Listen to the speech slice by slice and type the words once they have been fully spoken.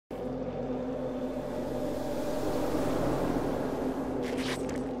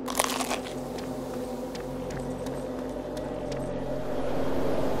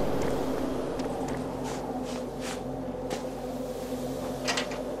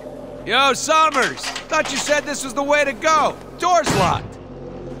Yo, Summers! Thought you said this was the way to go. Door's locked.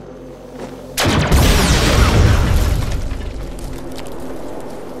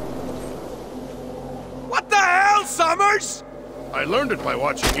 What the hell, Summers? I learned it by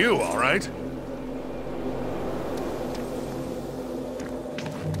watching you, all right?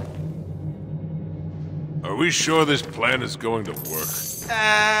 Are we sure this plan is going to work?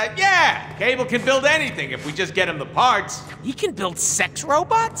 Yeah. Cable can build anything if we just get him the parts. He can build sex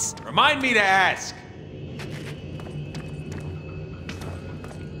robots? Remind me to ask.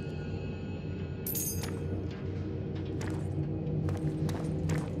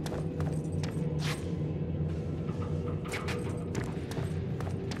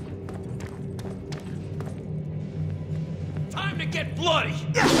 Time to get bloody!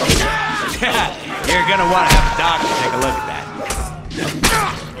 You're gonna want to have a doctor take a look at that.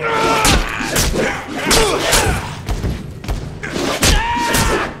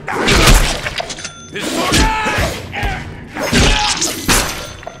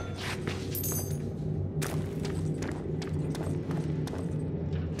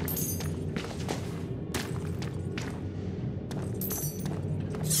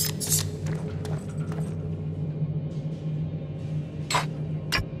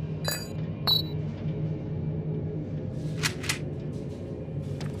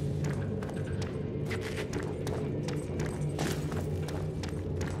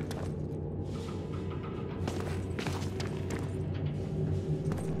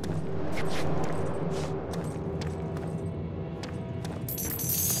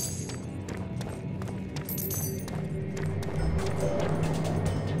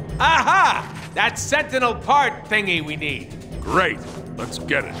 Aha! That sentinel part thingy we need. Great. Let's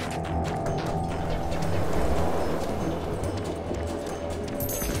get it.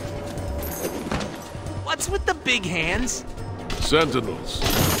 What's with the big hands? Sentinels.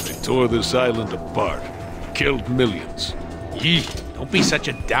 They tore this island apart. Killed millions. Yee, don't be such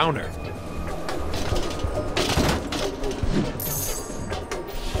a downer.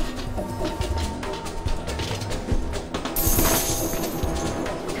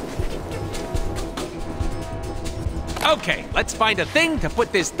 Okay, let's find a thing to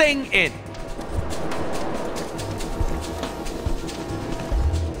put this thing in.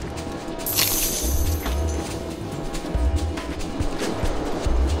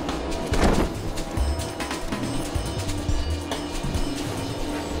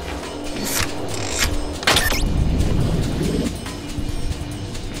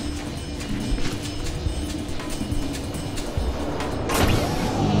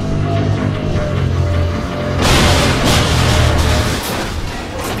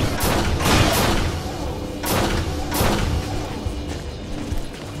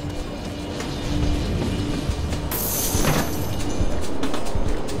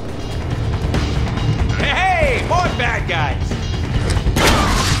 Bad guys.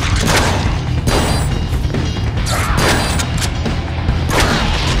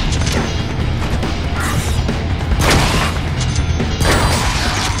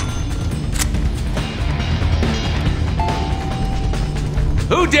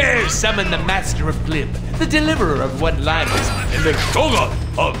 Who dares summon the master of glib, the deliverer of one-liners, and the Goga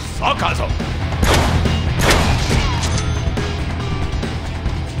of sarcasm?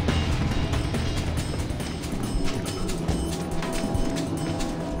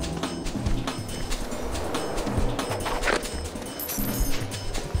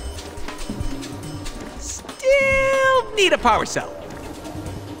 Need a power cell.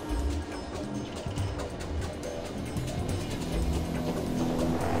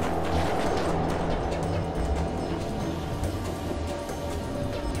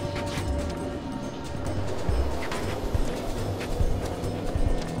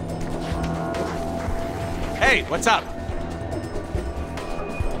 Hey, what's up?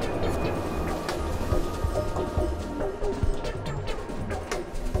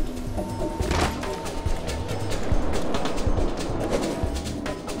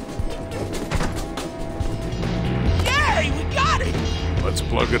 Let's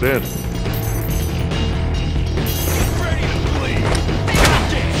plug it in. Ready to bleed!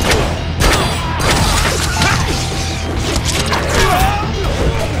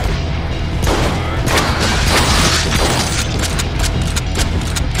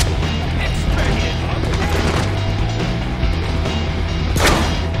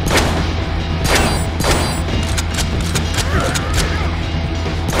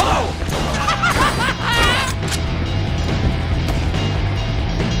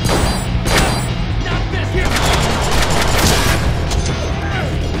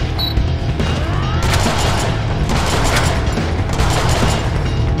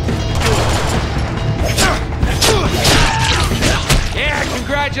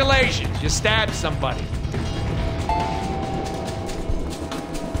 Congratulations, you stabbed somebody.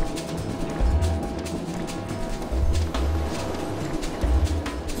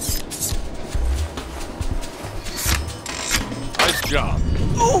 Nice job.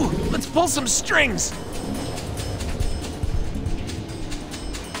 Ooh, let's pull some strings.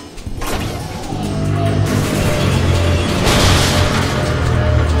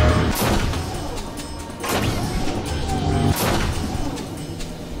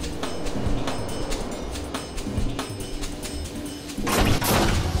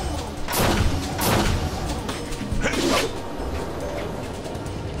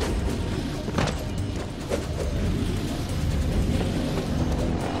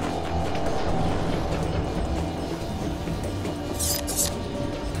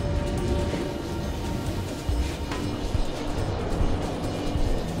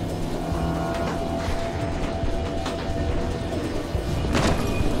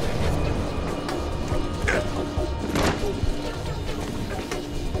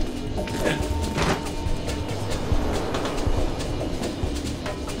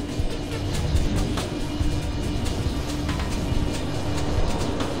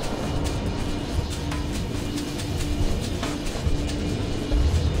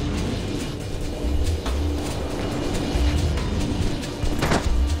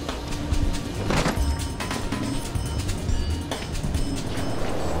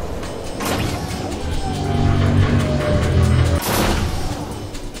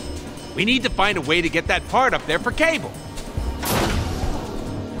 We need to find a way to get that part up there for Cable.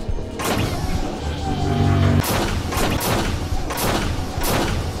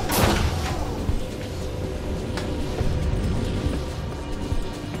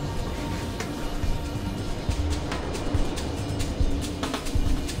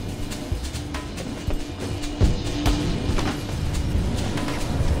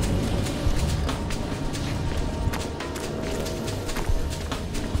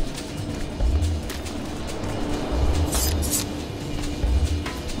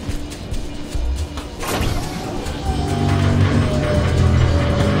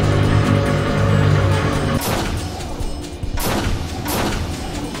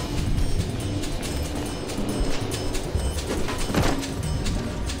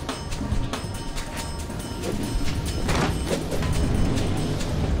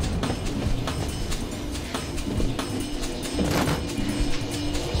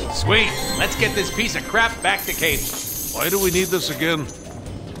 Sweet. Let's get this piece of crap back to Cable. Why do we need this again?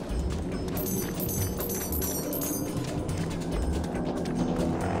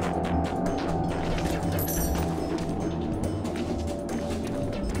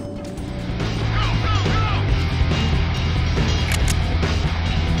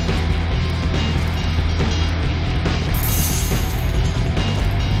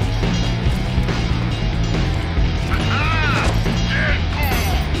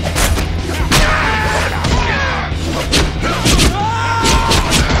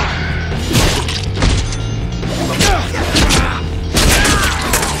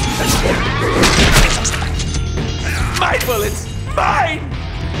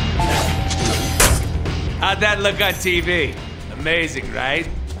 How'd that look on TV? Amazing, right?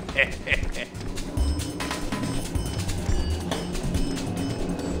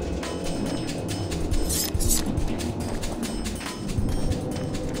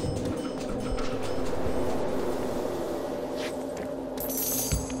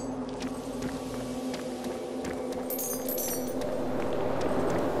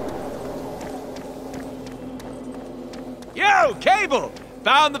 Yo, Cable!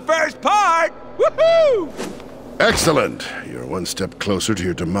 Found the first part! Woohoo! Excellent. You're one step closer to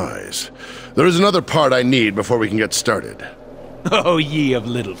your demise. There is another part I need before we can get started. Oh, ye of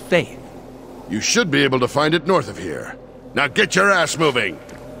little faith. You should be able to find it north of here. Now get your ass moving!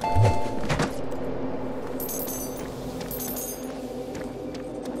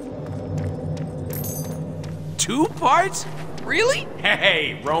 Two parts? Really?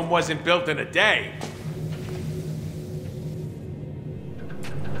 Hey, Rome wasn't built in a day.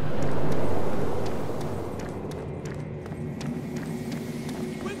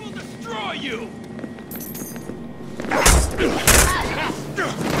 We will destroy you!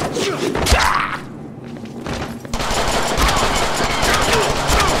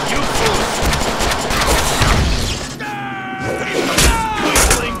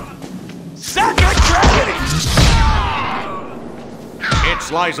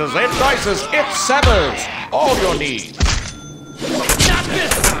 Slices, it dices, it severs. All your needs. Not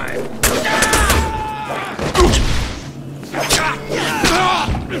this time!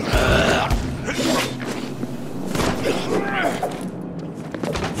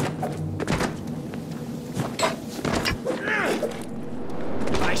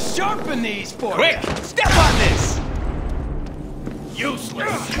 doing these for Quick, ya. step on this!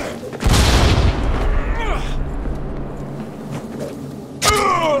 Useless.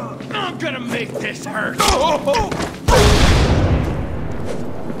 I'm gonna make this hurt.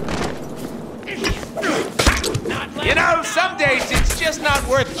 You know, some days it's just not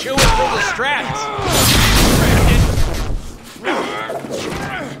worth chewing through the straps.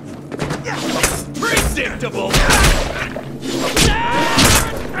 Predictable.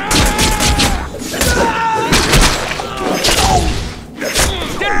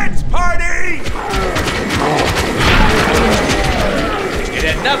 Dance party! It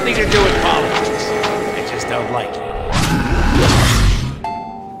had nothing to do with politics. I just don't like it.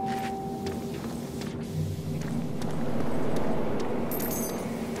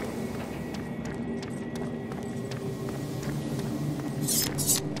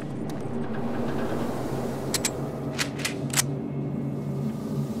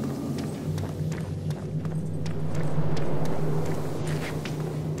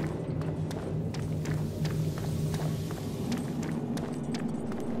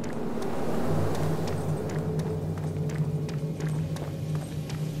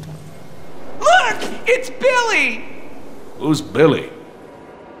 It's Billy! Who's Billy?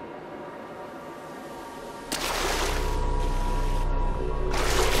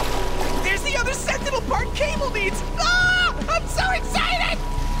 There's the other Sentinel part Cable needs. Ah! I'm so excited!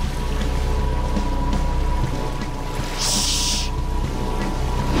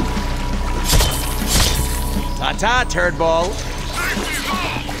 Ta-ta, turd ball.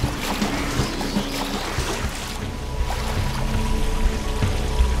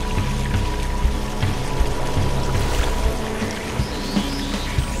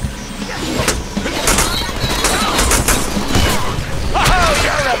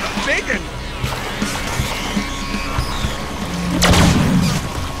 Bacon!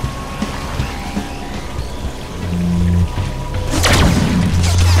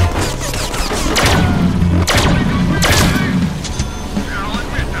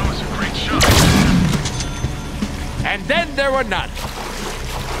 And then there were none.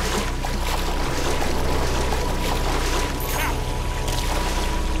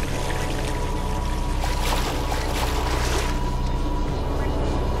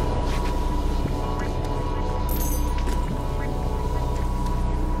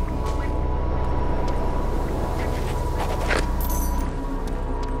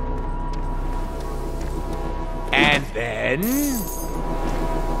 And then...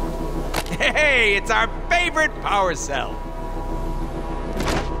 Hey, it's our favorite power cell.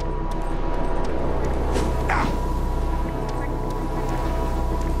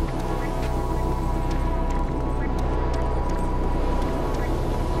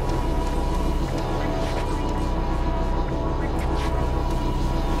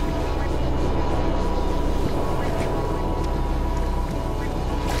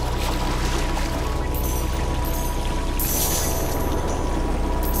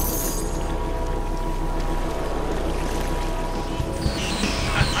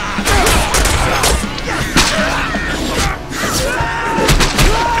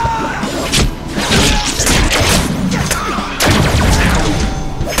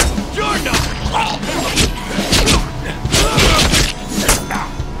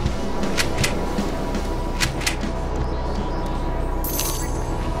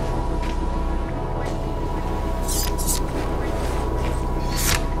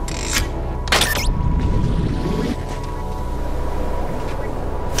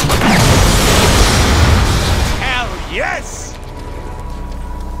 Yes!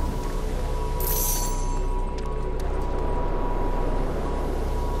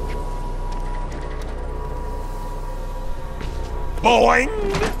 Boing!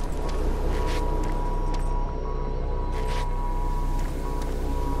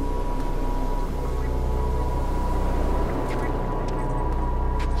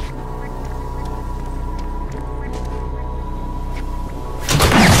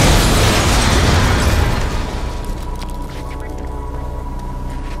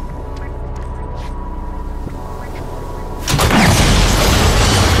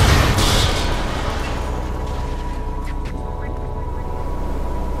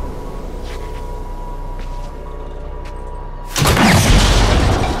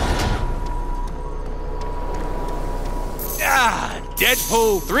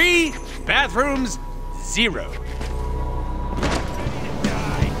 Deadpool 3, bathrooms 0.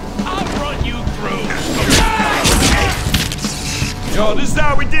 I'll run you through. Yo, this is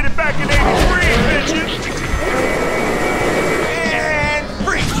how we did it back in '83, bitches! And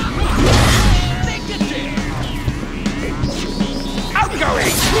freeze! Think again.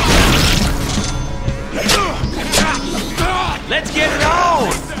 Outgoing! Let's get it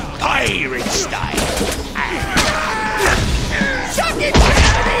on! Pirate style! Suck it,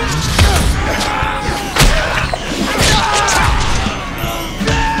 gravity!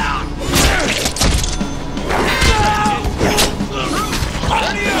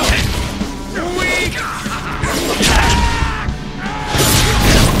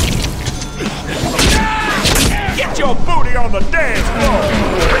 Get your booty on the dance floor!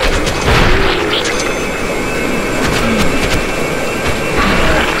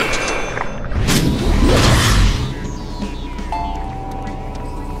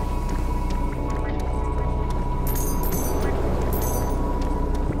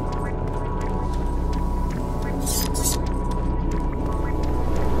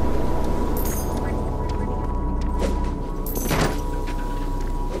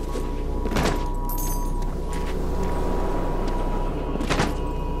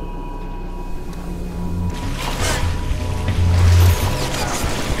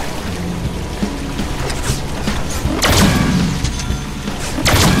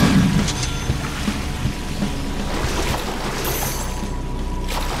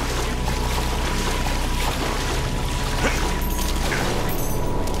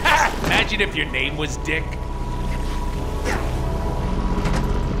 Imagine if your name was Dick.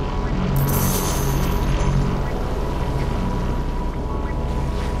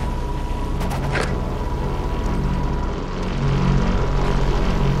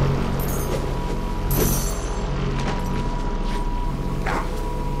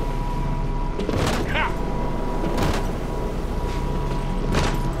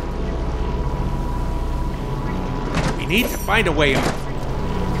 We need to find a way out.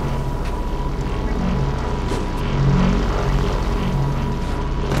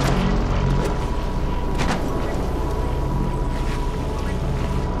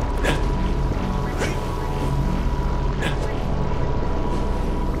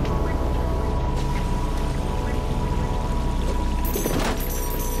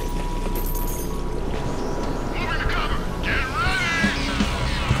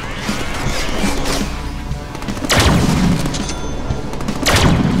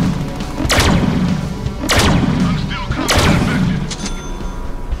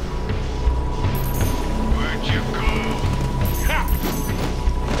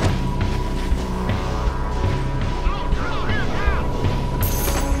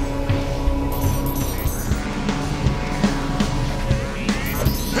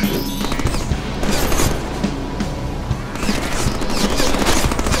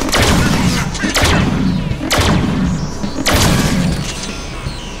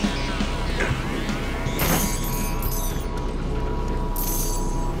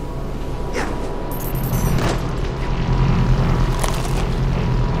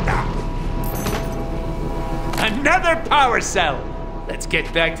 Another power cell! Let's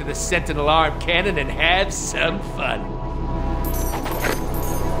get back to the Sentinel arm cannon and have some fun.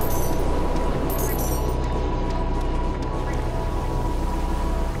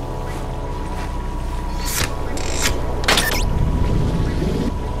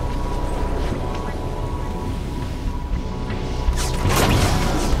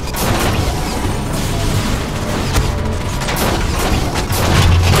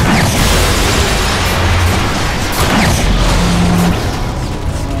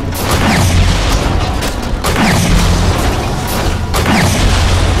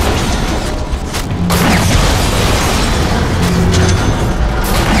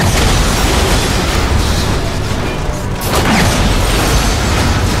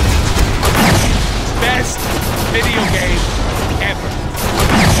 Video game ever.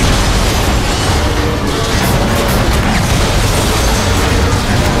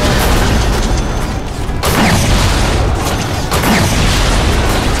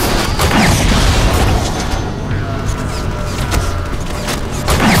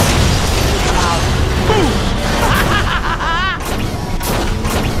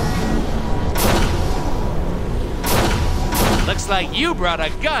 Looks like you brought a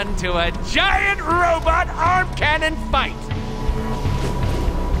gun to a giant robot arm cannon fight.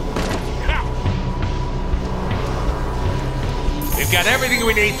 We've got everything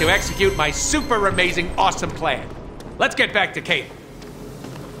we need to execute my super amazing awesome plan. Let's get back to Kate.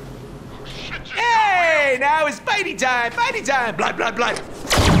 Hey, now it's fighty time, fighty time. Blood, blood, blood.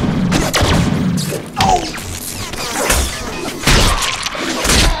 Oh!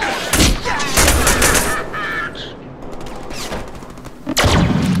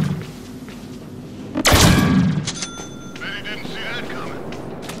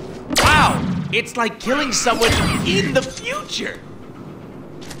 It's like killing someone in the future.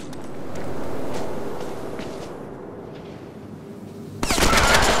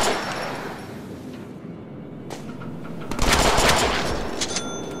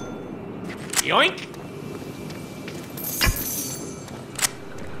 Yoink!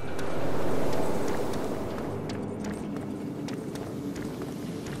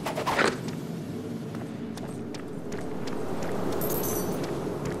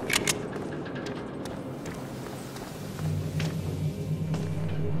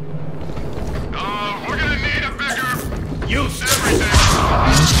 We're gonna need a bigger... Use everything!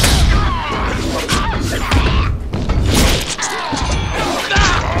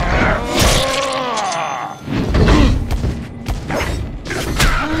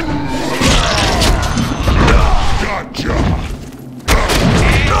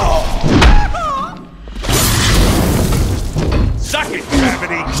 Suck it,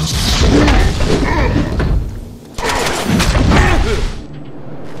 gravity!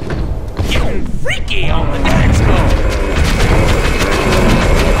 Getting freaky on the dance floor!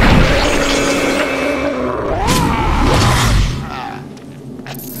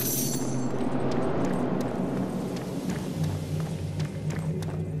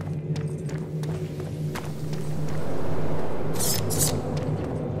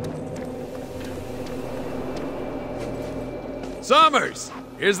 Summers,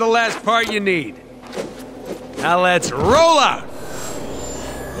 here's the last part you need. Now let's roll out!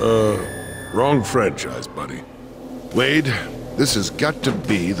 Wrong franchise, buddy. Wade, this has got to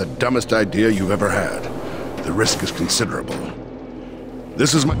be the dumbest idea you've ever had. The risk is considerable.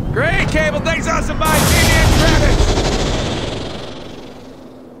 This is my... Great, Cable, thanks awesome bye, Jamie and Travis!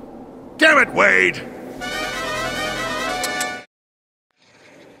 Damn it, Wade!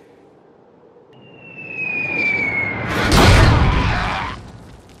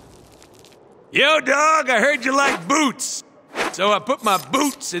 Yo, dog, I heard you like boots. So I put my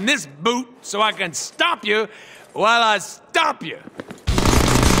boots in this boot so I can stop you while I stop you.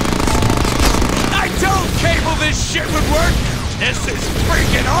 I told Cable this shit would work. This is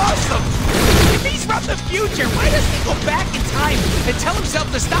freaking awesome. If he's from the future, why doesn't he go back in time and tell himself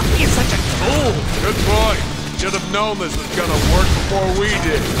to stop being such a tool? Good boy. Should have known this was gonna work before we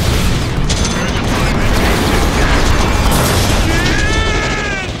did.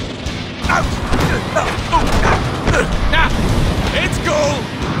 Nah, it's cool.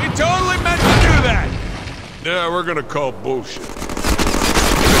 We totally meant to do that. Yeah, we're gonna call bullshit.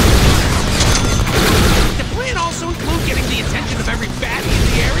 Did the plan also include getting the attention of every baddie in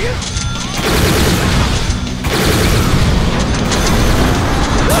the area?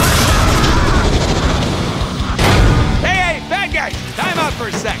 Hey, bad guy, time out for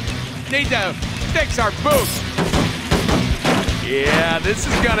a sec. Need to fix our boots. Yeah, this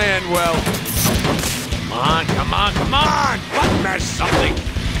is gonna end well. Come on, come on, come on! Button mash something!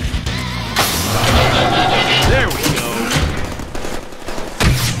 There we go.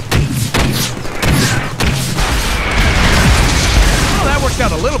 Well, that worked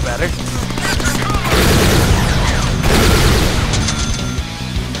out a little better.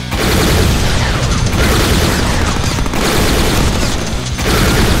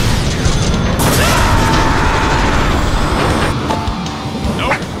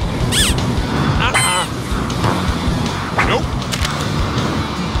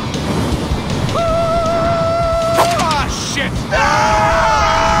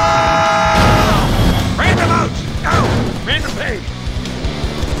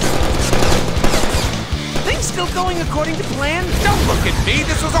 According to plan? Don't look at me!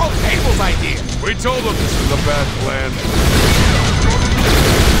 This was all Cable's idea! We told him this was a bad plan.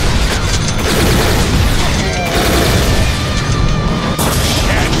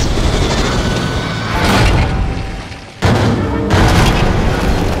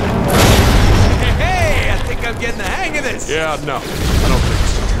 Hey, I think I'm getting the hang of this! Yeah, no. I don't think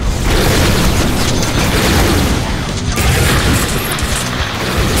so.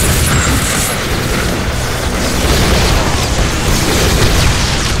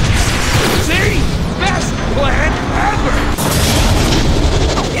 Plan ever!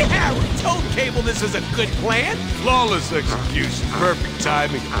 Yeah, we told Cable this is a good plan. Flawless execution, perfect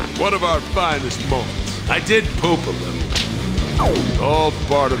timing, one of our finest moments. I did poop a little. All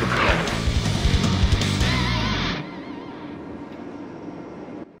part of the plan.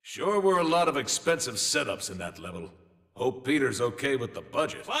 Sure were a lot of expensive setups in that level. Hope Peter's okay with the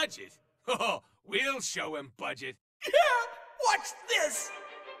budget. Budget? Oh, we'll show him budget. Yeah, watch this!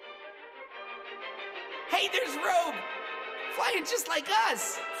 Hey, there's Rogue! Flying just like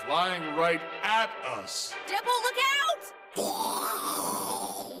us! Flying right at us. Deadpool, look out!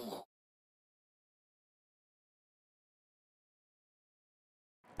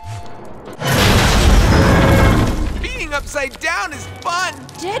 Being upside down is fun!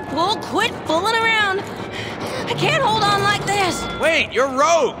 Deadpool, quit fooling around! I can't hold on like this! Wait, you're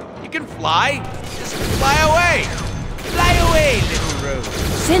Rogue! You can fly, just fly away. Fly away, little Rose.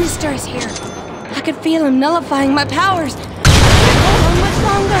 Sinister is here. I can feel him nullifying my powers. I can't hold on much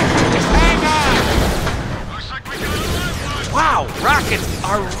longer. Just hang on. Wow, rockets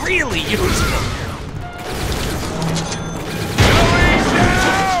are really useful.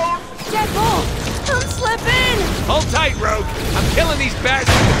 Deadpool, I'm slipping. Hold tight, Rogue. I'm killing these bastards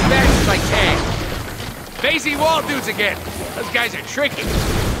as fast as I can. Phasey wall dudes again. Those guys are tricky.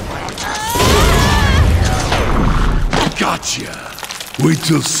 Gotcha! Wait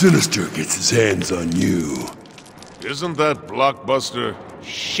till Sinister gets his hands on you. Isn't that Blockbuster?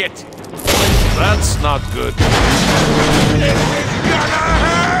 Shit. That's not good.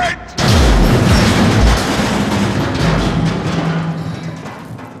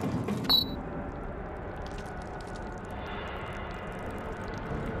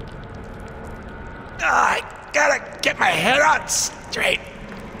 I gotta get my head on straight.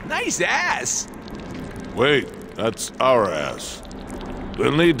 Nice ass. Wait, that's our ass.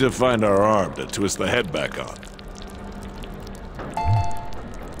 We'll need to find our arm to twist the head back on.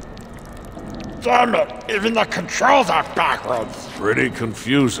 Damn it! Even the controls are backwards! Pretty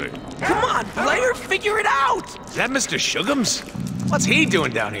confusing. Come on, player, figure it out. Is that Mr. Shugums? What's he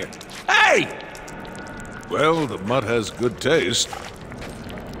doing down here? Hey! Well, the mutt has good taste.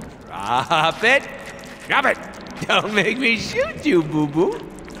 Drop it. Drop it. Don't make me shoot you, boo-boo.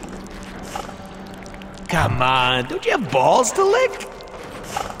 Come on, don't you have balls to lick?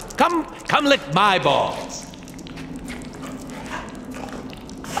 Come lick my balls.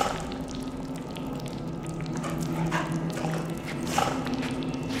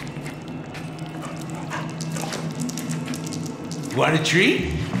 Want a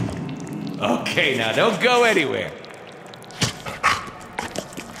treat? Okay, now don't go anywhere.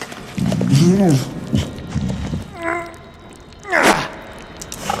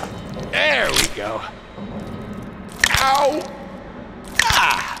 There we go. Ow!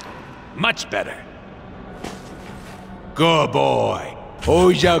 Ah! Much better. Good boy.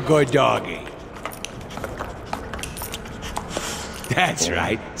 Who's a good doggy? That's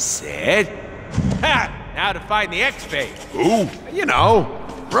right. Sit. Ha! Now to find the X-Phase. Who? You know,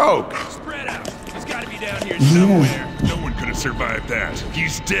 Rogue. Spread out. He's got to be down here somewhere. No one could have survived that.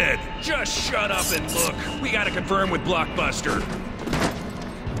 He's dead. Just shut up and look. We got to confirm with Blockbuster.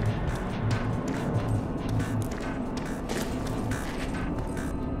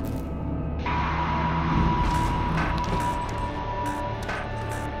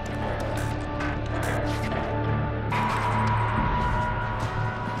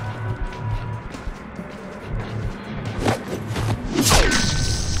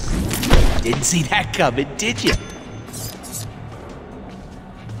 Didn't see that coming, did you?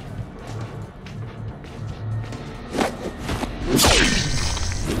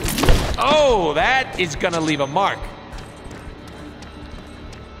 Oh, that is gonna leave a mark.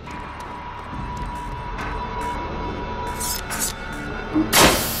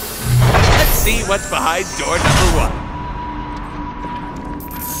 Let's see what's behind door number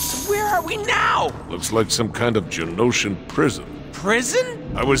 1. Where are we now? Looks like some kind of Genosian prison. Prison?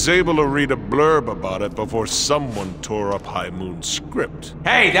 I was able to read a blurb about it before someone tore up High Moon's script.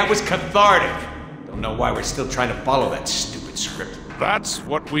 Hey, that was cathartic. Don't know why we're still trying to follow that stupid script. That's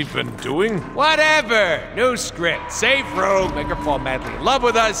what we've been doing? Whatever. New script. Save Rogue, make her fall madly in love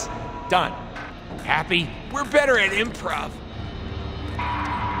with us. Done. Happy? We're better at improv.